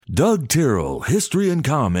Doug Tyrrell, History and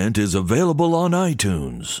Comment is available on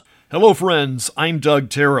iTunes. Hello, friends. I'm Doug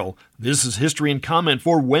Tyrrell. This is History and Comment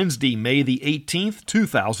for Wednesday, May the 18th,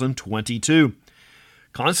 2022.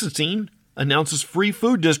 Constantine announces free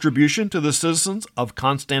food distribution to the citizens of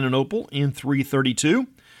Constantinople in 332,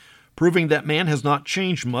 proving that man has not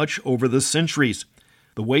changed much over the centuries.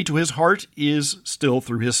 The way to his heart is still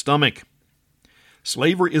through his stomach.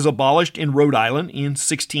 Slavery is abolished in Rhode Island in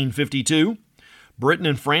 1652. Britain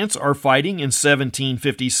and France are fighting in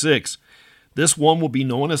 1756. This one will be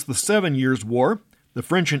known as the 7 Years' War. The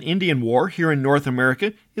French and Indian War here in North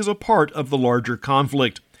America is a part of the larger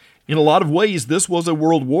conflict. In a lot of ways, this was a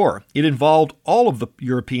world war. It involved all of the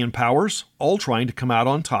European powers, all trying to come out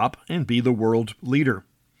on top and be the world leader.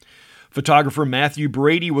 Photographer Matthew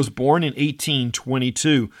Brady was born in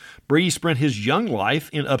 1822. Brady spent his young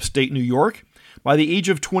life in upstate New York. By the age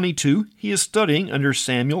of 22, he is studying under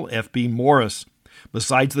Samuel F.B. Morse.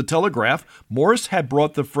 Besides the telegraph, Morse had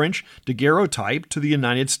brought the French daguerreotype to the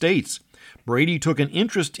United States. Brady took an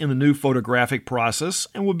interest in the new photographic process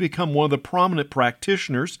and would become one of the prominent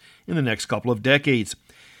practitioners in the next couple of decades.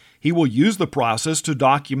 He will use the process to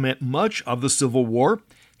document much of the Civil War.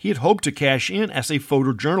 He had hoped to cash in as a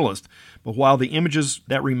photojournalist, but while the images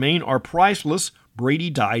that remain are priceless,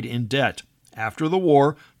 Brady died in debt. After the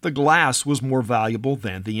war, the glass was more valuable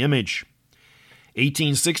than the image.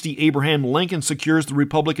 1860, Abraham Lincoln secures the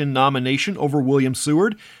Republican nomination over William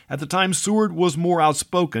Seward. At the time, Seward was more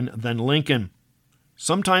outspoken than Lincoln.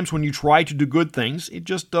 Sometimes when you try to do good things, it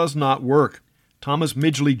just does not work. Thomas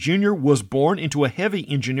Midgley Jr. was born into a heavy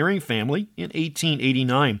engineering family in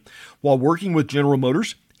 1889. While working with General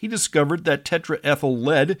Motors, he discovered that tetraethyl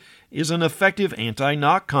lead is an effective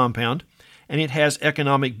anti-knock compound, and it has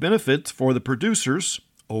economic benefits for the producers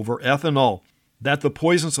over ethanol. That the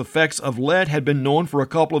poisonous effects of lead had been known for a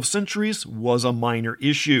couple of centuries was a minor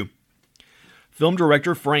issue. Film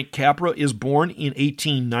director Frank Capra is born in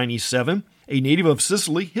 1897. A native of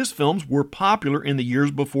Sicily, his films were popular in the years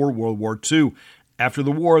before World War II. After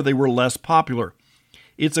the war, they were less popular.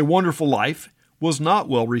 It's a Wonderful Life was not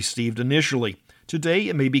well received initially. Today,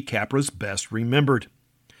 it may be Capra's best remembered.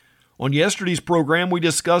 On yesterday's program, we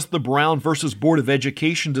discussed the Brown versus Board of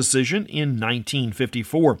Education decision in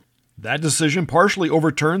 1954. That decision partially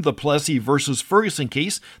overturned the Plessy versus Ferguson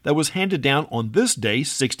case that was handed down on this day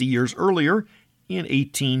 60 years earlier in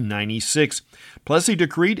 1896. Plessy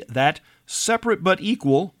decreed that separate but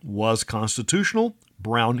equal was constitutional.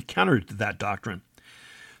 Brown countered that doctrine.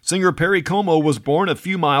 Singer Perry Como was born a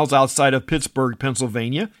few miles outside of Pittsburgh,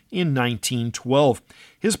 Pennsylvania in 1912.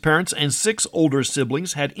 His parents and 6 older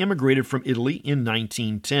siblings had immigrated from Italy in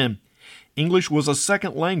 1910. English was a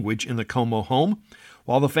second language in the Como home.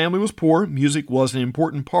 While the family was poor, music was an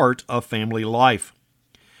important part of family life.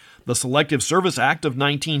 The Selective Service Act of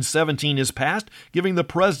 1917 is passed, giving the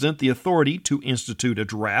president the authority to institute a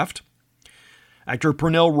draft. Actor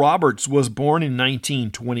Pernell Roberts was born in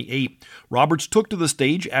 1928. Roberts took to the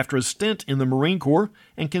stage after a stint in the Marine Corps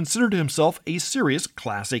and considered himself a serious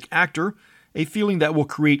classic actor, a feeling that will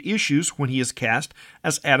create issues when he is cast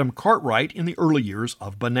as Adam Cartwright in the early years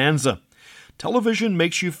of Bonanza. Television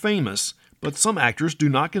makes you famous, but some actors do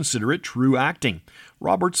not consider it true acting.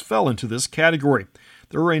 Roberts fell into this category.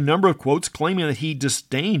 There are a number of quotes claiming that he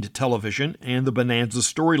disdained television and the Bonanza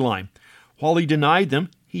storyline. While he denied them,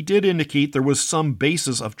 he did indicate there was some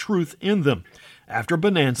basis of truth in them. After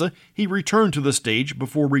Bonanza, he returned to the stage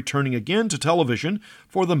before returning again to television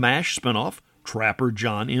for the MASH spinoff, Trapper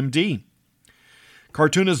John M.D.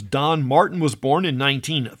 Cartoonist Don Martin was born in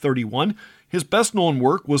 1931. His best-known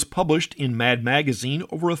work was published in Mad Magazine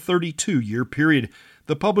over a 32-year period.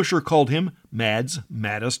 The publisher called him Mad's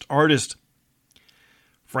maddest artist.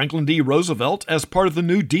 Franklin D. Roosevelt, as part of the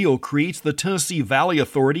New Deal, creates the Tennessee Valley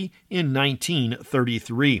Authority in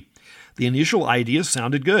 1933. The initial idea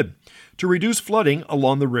sounded good, to reduce flooding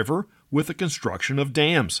along the river with the construction of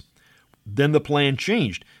dams. Then the plan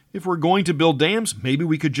changed. If we're going to build dams, maybe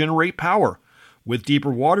we could generate power. With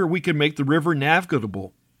deeper water, we could make the river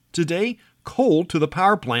navigable. Today, coal to the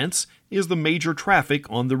power plants is the major traffic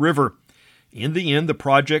on the river. In the end, the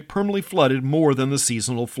project permanently flooded more than the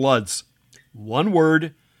seasonal floods. One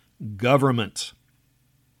word: government.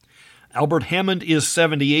 Albert Hammond is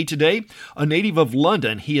 78 today. A native of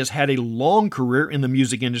London, he has had a long career in the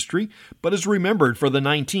music industry, but is remembered for the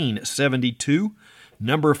 1972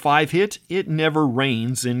 number 5 hit, It Never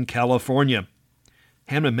Rains in California.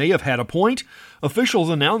 Hammond may have had a point. Officials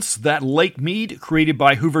announced that Lake Mead, created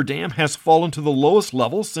by Hoover Dam, has fallen to the lowest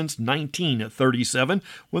level since 1937,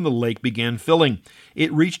 when the lake began filling.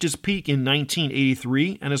 It reached its peak in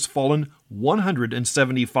 1983 and has fallen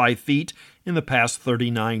 175 feet in the past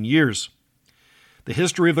 39 years. The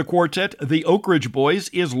history of the quartet, the Oak Ridge Boys,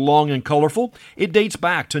 is long and colorful. It dates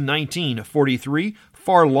back to 1943,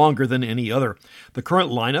 far longer than any other. The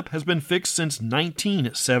current lineup has been fixed since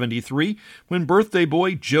 1973, when birthday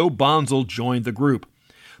boy Joe Bonsall joined the group.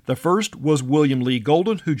 The first was William Lee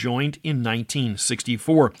Golden, who joined in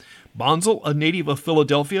 1964. Bonsall, a native of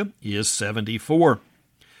Philadelphia, is 74.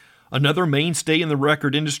 Another mainstay in the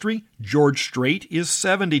record industry, George Strait, is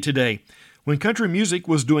 70 today. When country music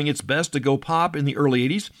was doing its best to go pop in the early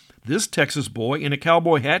 80s, this Texas boy in a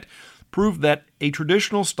cowboy hat proved that a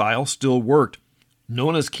traditional style still worked.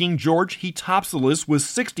 Known as King George, he tops the list with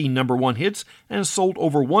 60 number one hits and has sold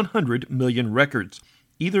over 100 million records.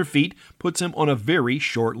 Either feat puts him on a very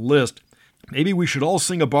short list. Maybe we should all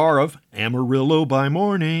sing a bar of Amarillo by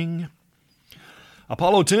Morning.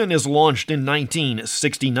 Apollo 10 is launched in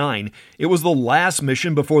 1969. It was the last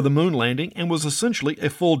mission before the moon landing and was essentially a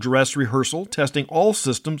full dress rehearsal, testing all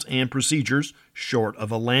systems and procedures short of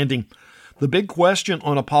a landing. The big question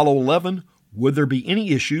on Apollo 11: would there be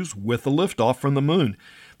any issues with the liftoff from the moon?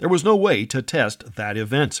 There was no way to test that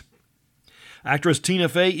event. Actress Tina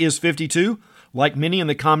Fey is 52. Like many in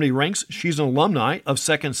the comedy ranks, she's an alumni of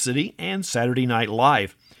Second City and Saturday Night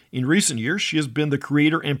Live. In recent years, she has been the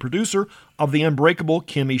creator and producer of The Unbreakable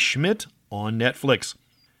Kimmy Schmidt on Netflix.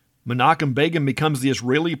 Menachem Begin becomes the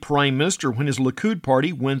Israeli prime minister when his Likud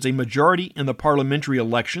party wins a majority in the parliamentary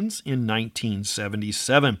elections in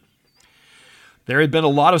 1977. There had been a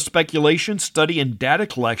lot of speculation, study, and data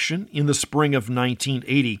collection in the spring of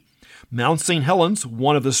 1980. Mount St. Helens,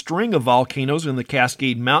 one of the string of volcanoes in the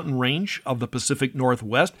Cascade Mountain Range of the Pacific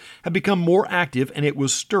Northwest, had become more active, and it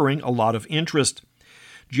was stirring a lot of interest.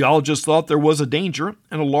 Geologists thought there was a danger,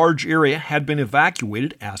 and a large area had been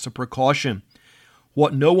evacuated as a precaution.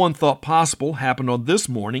 What no one thought possible happened on this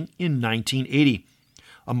morning in 1980.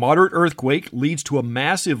 A moderate earthquake leads to a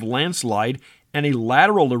massive landslide and a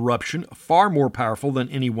lateral eruption far more powerful than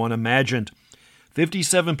anyone imagined.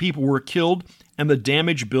 57 people were killed, and the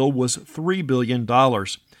damage bill was $3 billion.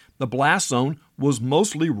 The blast zone was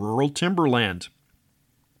mostly rural timberland.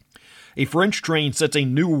 A French train sets a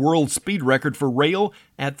new world speed record for rail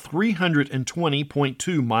at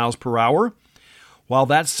 320.2 miles per hour. While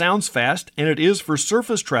that sounds fast, and it is for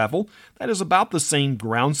surface travel, that is about the same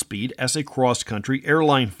ground speed as a cross-country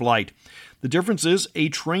airline flight. The difference is a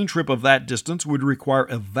train trip of that distance would require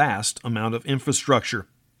a vast amount of infrastructure.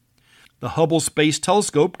 The Hubble Space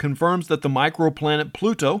Telescope confirms that the microplanet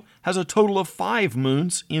Pluto has a total of 5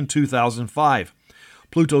 moons in 2005.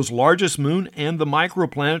 Pluto's largest moon and the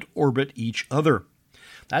microplanet orbit each other.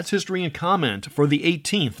 That's History and Comment for the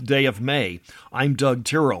 18th day of May. I'm Doug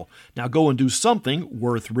Tyrrell. Now go and do something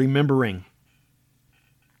worth remembering.